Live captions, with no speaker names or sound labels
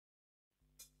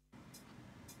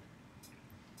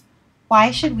Why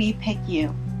should we pick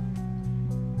you?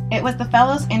 It was the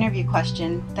fellows interview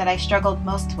question that I struggled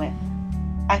most with.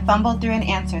 I fumbled through an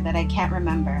answer that I can't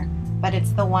remember, but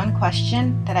it's the one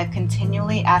question that I've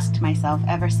continually asked myself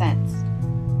ever since.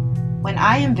 When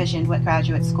I envisioned what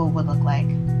graduate school would look like,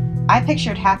 I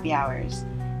pictured happy hours,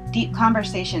 deep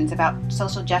conversations about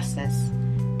social justice,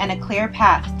 and a clear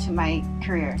path to my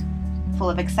career, full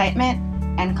of excitement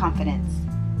and confidence.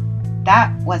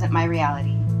 That wasn't my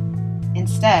reality.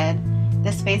 Instead,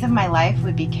 this phase of my life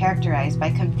would be characterized by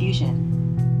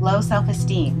confusion, low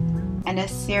self-esteem, and a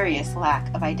serious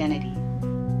lack of identity.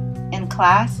 In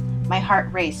class, my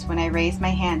heart raced when I raised my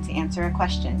hand to answer a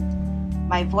question.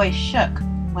 My voice shook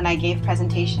when I gave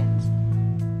presentations.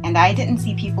 And I didn't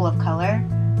see people of color,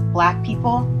 Black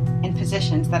people, in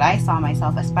positions that I saw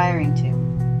myself aspiring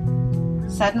to.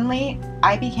 Suddenly,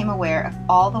 I became aware of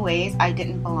all the ways I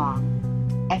didn't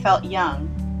belong. I felt young,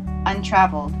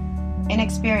 untraveled,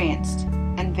 inexperienced,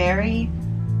 and very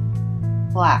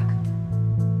Black.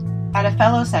 At a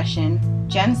fellow session,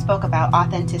 Jen spoke about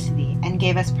authenticity and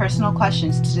gave us personal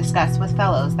questions to discuss with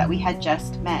fellows that we had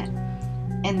just met.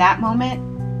 In that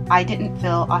moment, I didn't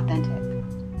feel authentic.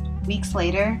 Weeks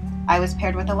later, I was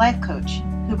paired with a life coach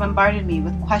who bombarded me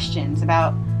with questions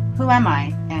about who am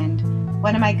I and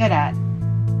what am I good at.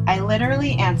 I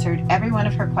literally answered every one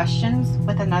of her questions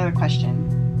with another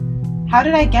question. How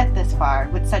did I get this far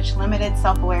with such limited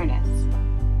self-awareness?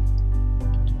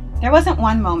 There wasn't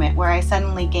one moment where I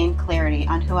suddenly gained clarity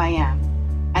on who I am,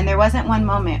 and there wasn't one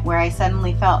moment where I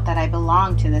suddenly felt that I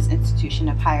belonged to this institution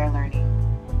of higher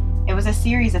learning. It was a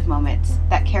series of moments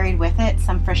that carried with it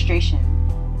some frustration,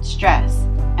 stress,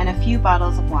 and a few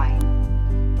bottles of wine.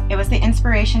 It was the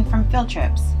inspiration from field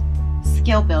trips,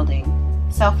 skill building,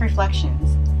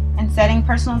 self-reflections, and setting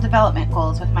personal development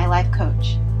goals with my life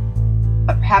coach.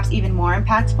 But perhaps even more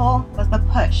impactful was the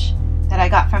push that I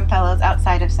got from fellows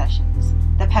outside of sessions,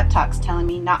 the pep talks telling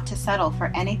me not to settle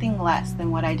for anything less than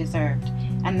what I deserved,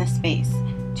 and the space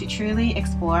to truly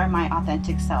explore my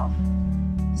authentic self.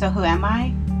 So who am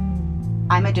I?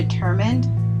 I'm a determined,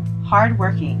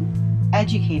 hardworking,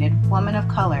 educated woman of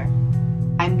color.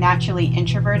 I'm naturally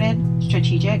introverted,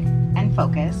 strategic, and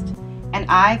focused, and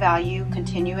I value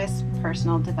continuous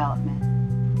personal development.